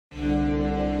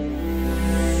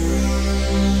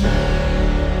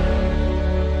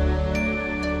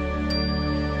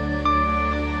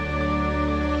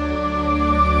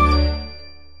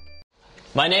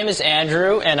My name is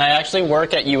Andrew, and I actually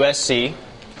work at USC,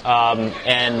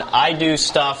 and I do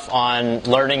stuff on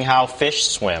learning how fish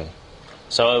swim.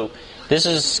 So this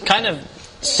is kind of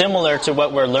similar to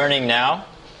what we're learning now,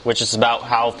 which is about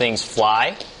how things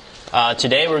fly.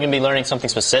 Today we're going to be learning something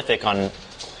specific on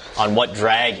what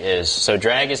drag is. So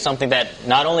drag is something that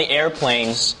not only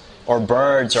airplanes or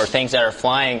birds or things that are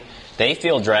flying, they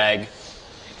feel drag,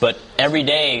 but every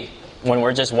day when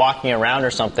we're just walking around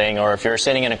or something, or if you're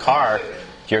sitting in a car,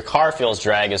 your car feels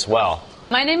drag as well.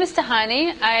 My name is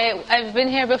Tahani. I've been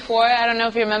here before. I don't know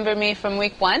if you remember me from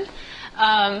week 1.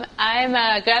 I'm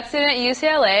a grad student at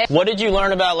UCLA. What did you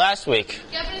learn about last week?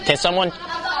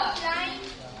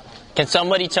 Can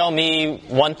somebody tell me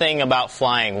one thing about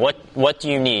flying? What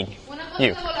do you need?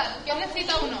 You.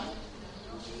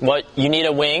 What? You need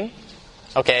a wing?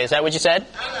 Okay, is that what you said?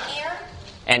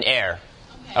 And air.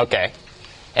 Okay.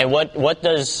 And what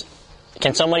does...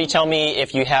 Can somebody tell me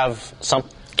if you have some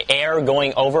air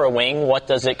going over a wing, what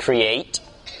does it create?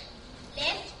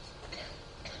 Lift.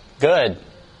 Good.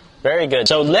 Very good.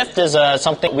 So lift is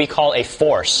something we call a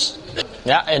force.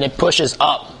 Yeah, and it pushes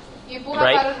up.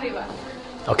 Right?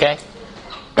 Okay.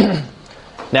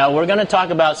 Now we're going to talk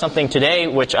about something today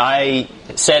which I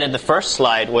said in the first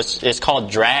slide is called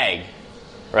drag.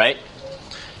 Right?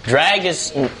 Drag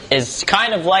is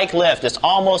kind of like lift. It's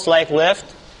almost like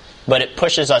lift, but it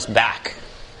pushes us back.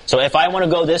 So if I want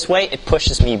to go this way, it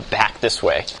pushes me back this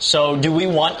way. So do we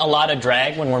want a lot of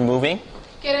drag when we're moving?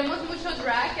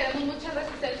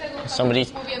 Somebody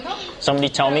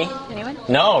tell me? Anyone?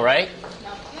 No, right?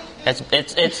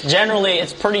 It's generally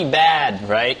pretty bad,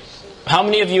 right? How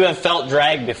many of you have felt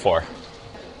drag before?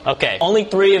 Okay, only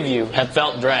 3 of you have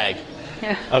felt drag.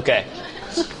 Yeah. Okay.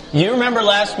 You remember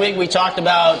last week we talked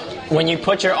about when you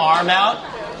put your arm out?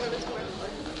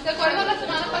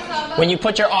 When you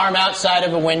put your arm outside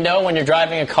of a window when you're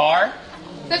driving a car,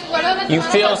 you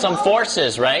feel some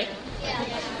forces, right?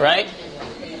 Right?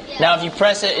 Now if you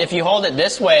press it, if you hold it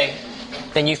this way,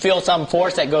 then you feel some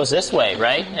force that goes this way,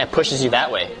 right? And it pushes you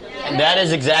that way. And that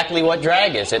is exactly what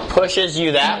drag is. It pushes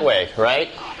you that way, right?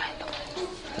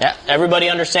 Yeah, everybody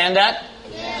understand that?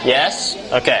 Yes?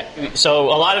 Okay. So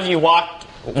a lot of you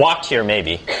walked here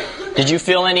maybe. Did you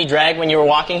feel any drag when you were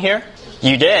walking here?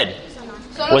 You did.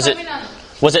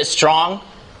 Was it strong?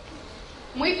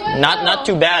 Not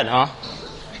too bad, huh?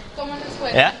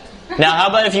 Yeah? Now how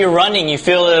about if you're running, you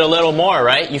feel it a little more,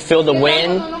 right? You feel the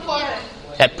wind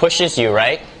that pushes you,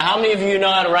 right? How many of you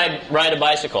know how to ride a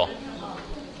bicycle?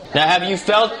 Now have you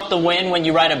felt the wind when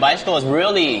you ride a bicycle? It's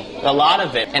really a lot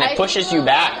of it, and it pushes you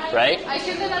back, right?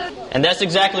 And that's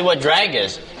exactly what drag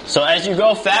is. So as you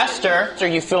go faster,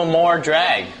 you feel more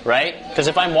drag, right? Because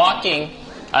if I'm walking,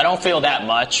 I don't feel that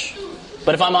much.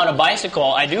 But if I'm on a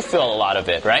bicycle, I do feel a lot of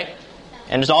it, right?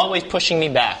 And it's always pushing me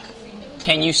back.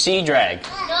 Can you see drag?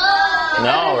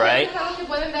 No, right?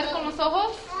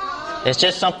 It's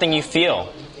just something you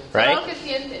feel, right?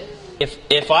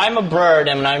 If I'm a bird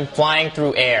and I'm flying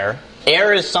through air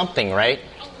is something, right?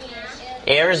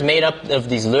 Air is made up of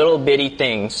these little bitty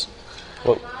things.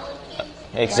 Well,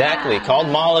 exactly, called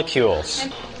molecules.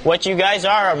 What you guys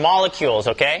are molecules,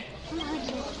 okay?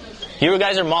 You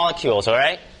guys are molecules,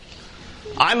 alright?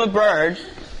 I'm a bird,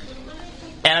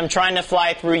 and I'm trying to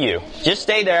fly through you. Just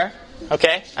stay there,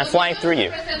 okay? I'm flying through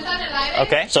you.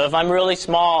 Okay? So if I'm really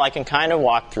small, I can kind of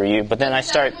walk through you, but then I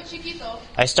start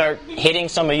hitting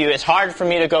some of you. It's hard for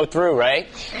me to go through, right?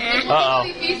 Uh-oh.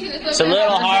 It's a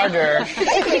little harder.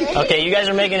 Okay, you guys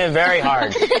are making it very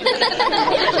hard.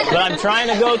 But I'm trying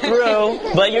to go through,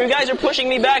 but you guys are pushing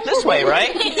me back this way,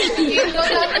 right?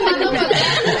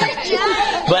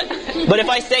 But if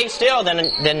I stay still,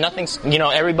 then nothing's,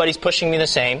 everybody's pushing me the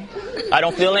same. I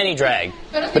don't feel any drag.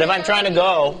 But if I'm trying to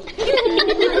go,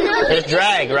 there's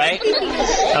drag, right?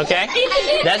 Okay?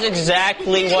 That's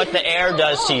exactly what the air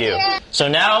does to you. So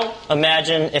now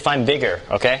imagine if I'm bigger,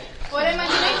 okay?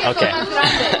 Okay.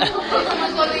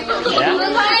 Yeah?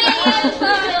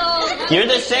 You're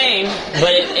the same,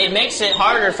 but it makes it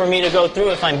harder for me to go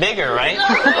through if I'm bigger, right? Very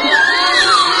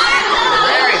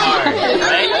hard,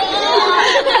 right?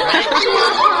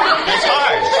 It's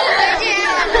hard.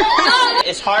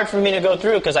 It's hard for me to go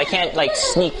through because I can't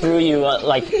sneak through you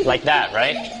like that,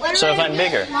 right? So if I'm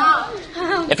bigger.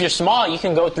 If you're small, you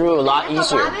can go through a lot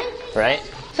easier, right?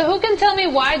 So who can tell me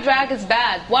why drag is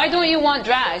bad? Why don't you want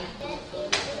drag?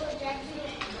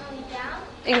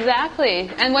 Exactly.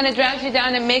 And when it drags you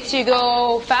down, it makes you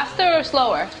go faster or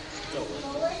slower?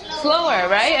 Slower,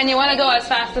 right? And you want to go as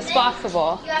fast as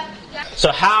possible.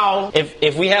 So how,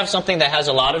 if we have something that has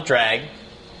a lot of drag,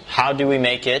 how do we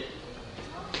make it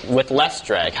with less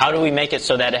drag? How do we make it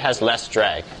so that it has less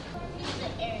drag?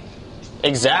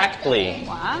 Exactly.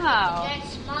 Wow.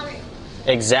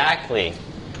 Exactly.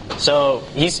 So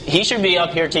he should be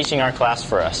up here teaching our class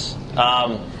for us.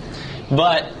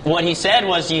 But what he said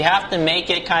was you have to make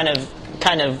it kind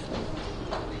of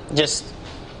just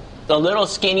a little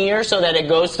skinnier so that it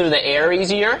goes through the air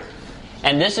easier.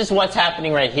 And this is what's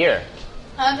happening right here.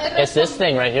 It's this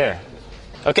thing right here.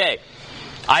 Okay.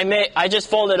 I just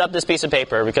folded up this piece of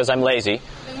paper because I'm lazy.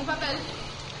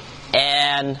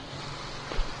 And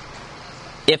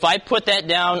if I put that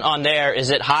down on there, is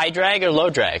it high drag or low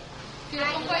drag?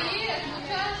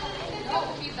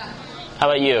 How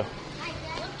about you?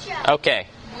 Okay.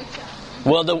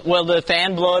 Will the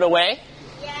fan blow it away?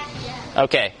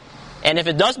 Okay. And if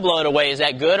it does blow it away, is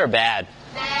that good or bad?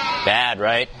 Bad,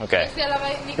 right? Okay.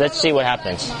 Let's see what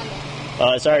happens.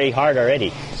 Oh, it's already hard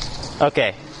already.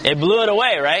 Okay. It blew it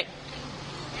away, right?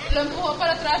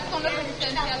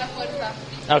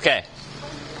 Okay.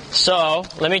 So,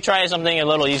 let me try something a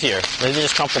little easier. Let me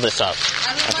just crumple this up.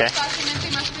 Okay.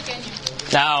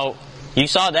 Now, you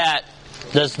saw that.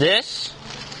 Does this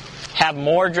have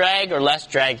more drag or less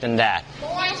drag than that?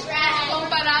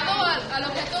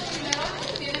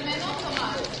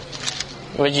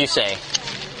 What did you say?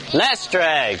 Less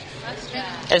drag.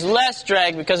 It's less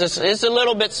drag because it's a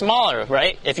little bit smaller,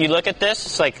 right? If you look at this,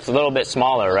 it's like a little bit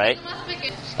smaller, right?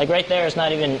 Like right there, it's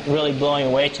not even really blowing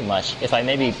away too much. If I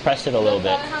maybe press it a little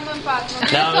bit.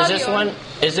 Now,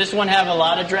 does this one have a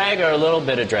lot of drag or a little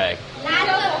bit of drag?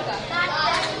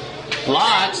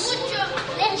 Lots.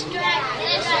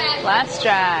 Less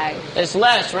drag. It's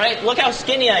less, right? Look how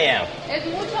skinny I am.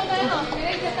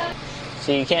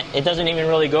 See, you can't. It doesn't even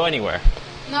really go anywhere.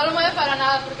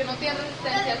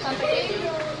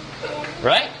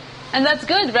 Right? And that's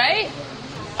good, right?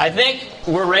 I think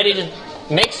we're ready to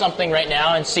make something right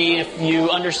now and see if you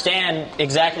understand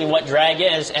exactly what drag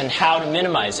is and how to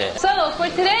minimize it. So, for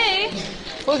today,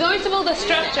 we're going to build a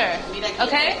structure,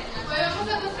 okay?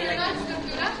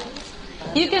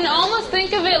 You can almost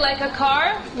think of it like a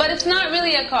car, but it's not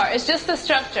really a car. It's just a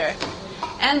structure.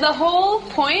 And the whole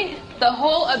point, the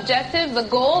whole objective, the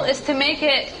goal is to make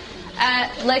it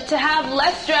to have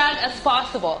less drag as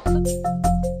possible.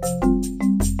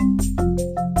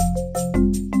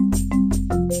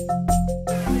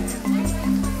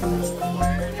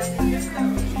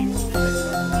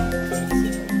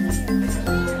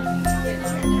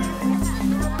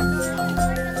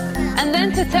 And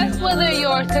then to test whether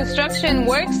your construction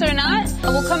works or not,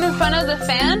 we'll come in front of the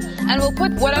fan and we'll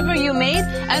put whatever you made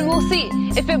and we'll see.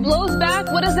 If it blows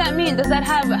back, what does that mean? Does that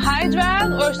have high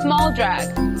drag or small drag?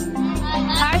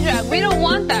 High drag. We don't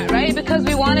want that, right? Because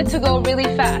we want it to go really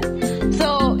fast.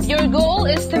 So your goal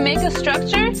is to make a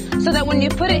structure so that when you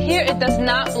put it here, it does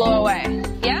not blow away.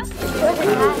 Yeah?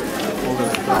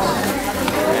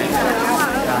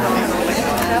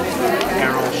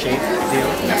 Arrow shape deal.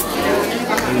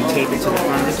 And you tape it to the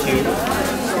front of the tube.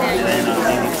 And then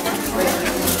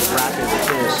wrap it with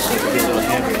this so it gets a little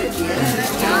heavy.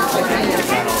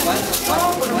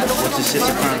 Once it sits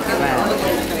in front of the fan,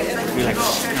 it'll be like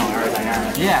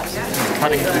aerodynamic. Yeah,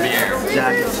 cutting through the air.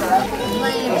 Exactly.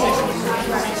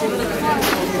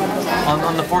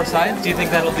 On the four sides, do you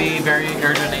think that'll be very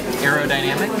aerodynamic?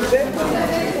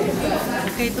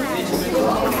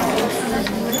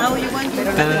 How you want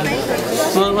to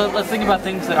So let's think about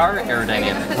things that are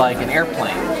aerodynamic, like an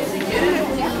airplane.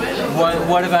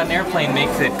 What about an airplane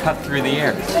makes it cut through the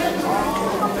air?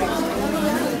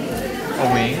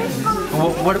 A wing?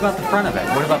 What about the front of it?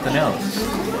 What about the nose?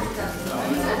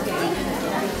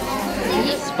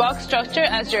 This box structure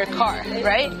as your car,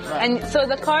 right? And so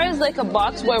the car is like a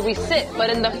box where we sit, but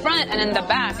in the front and in the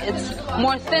back, it's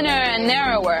more thinner and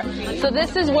narrower. So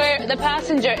this is where the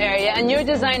passenger area, and you're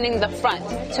designing the front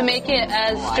to make it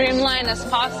as streamlined as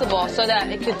possible so that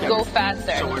it could go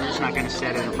faster. So we're just not going to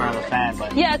set it in front of the fan,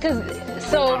 but yeah, because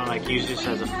so like use this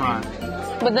as a front.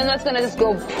 but then that's gonna just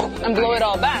go and blow it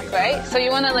all back, right? So you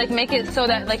want to like make it so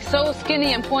that like so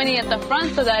skinny and pointy at the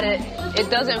front so that it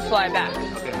doesn't fly back.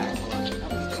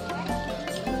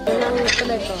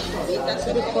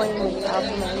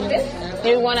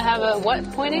 You want to have a what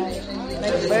pointing?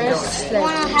 like first,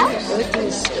 like everything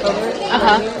is covered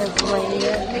and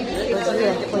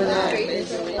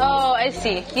Oh, I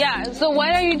see. Yeah. So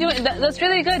why are you doing that? That's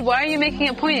really good. Why are you making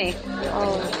it pointy?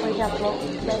 for example,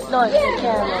 like, no,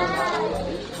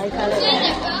 I can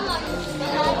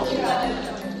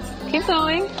Keep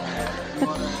going.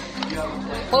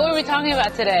 What were we talking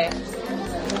about today?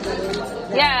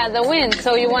 Yeah, the wind.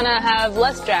 So you want to have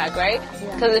less drag, right?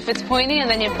 Because if it's pointy and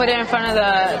then you put it in front of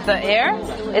the air,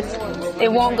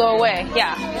 it won't go away.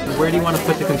 Yeah. Where do you want to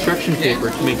put the construction paper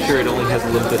to make sure it only has a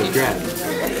little bit of drag?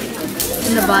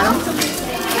 In the bottom.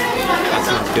 That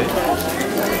sounds good.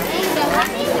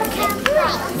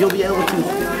 You'll be able to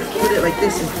put it like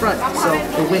this in front so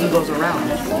the wind goes around,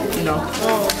 you know?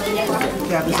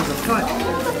 Yeah, this is the front.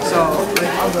 So,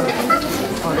 like on the,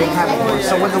 oh, they have it more.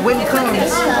 So when the wind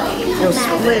comes, it'll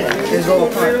split and go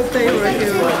apart.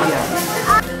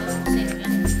 Yeah.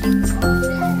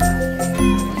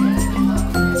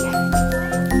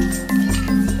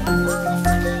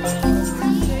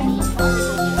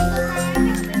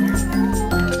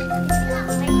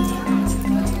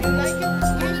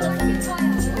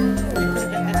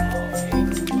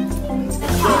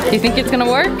 Do you think it's gonna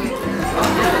work?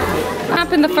 What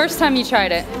happened the first time you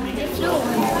tried it?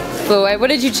 Flew away. What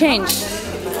did you change? I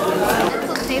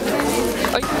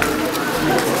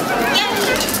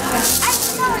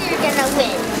know you're gonna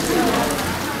win.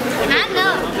 I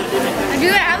know.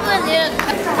 I'm gonna do it.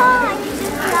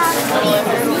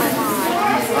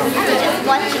 Just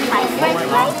watching my friend.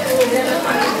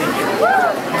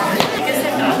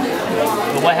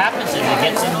 But what happens is it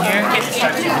gets in here and it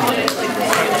starts to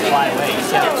fly away. You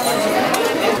see how it flies away?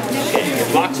 Okay, your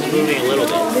box is moving a little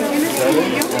bit.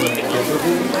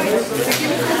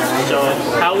 So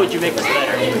how would you make this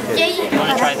better? You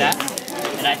want to try that?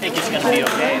 And I think it's going to be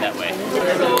okay that way.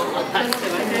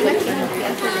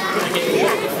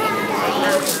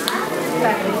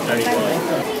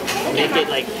 Make it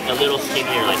like a little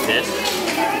skinnier like this.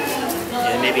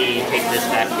 And maybe take this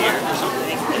back here or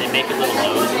something. And then make a little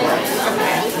nose for it.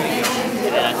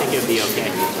 And then I think it would be okay.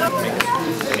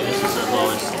 Okay, this is the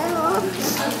lowest.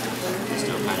 It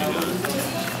still kind of goes.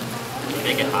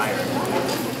 Make it higher.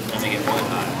 And make it really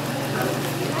high.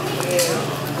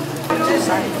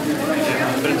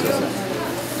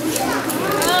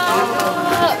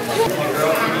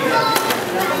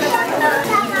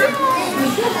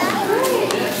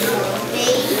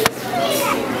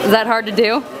 Is that hard to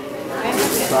do?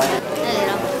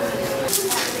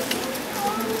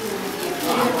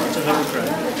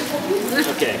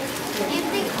 Okay.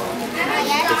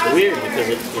 It's weird because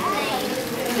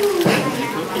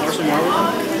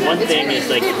one thing is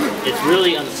like it's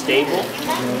really unstable.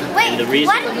 Wait, the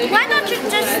reason why don't you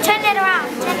just turn it around?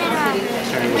 Turn it around.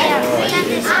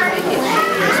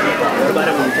 What about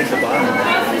it when we take the bottom off?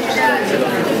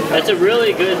 That's a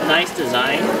really good, nice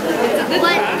design.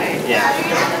 What? Yeah.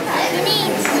 It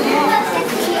needs.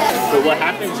 But what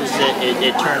happens is that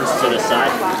it turns to the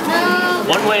side.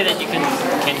 One way that you can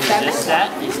resist that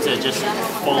is to just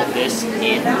fold this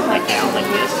in, like down like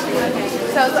this.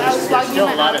 There's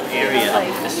still a lot of area on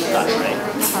this side, right?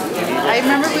 I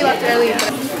remember we left early. Is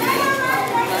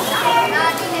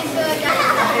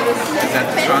that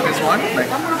the strongest one? Like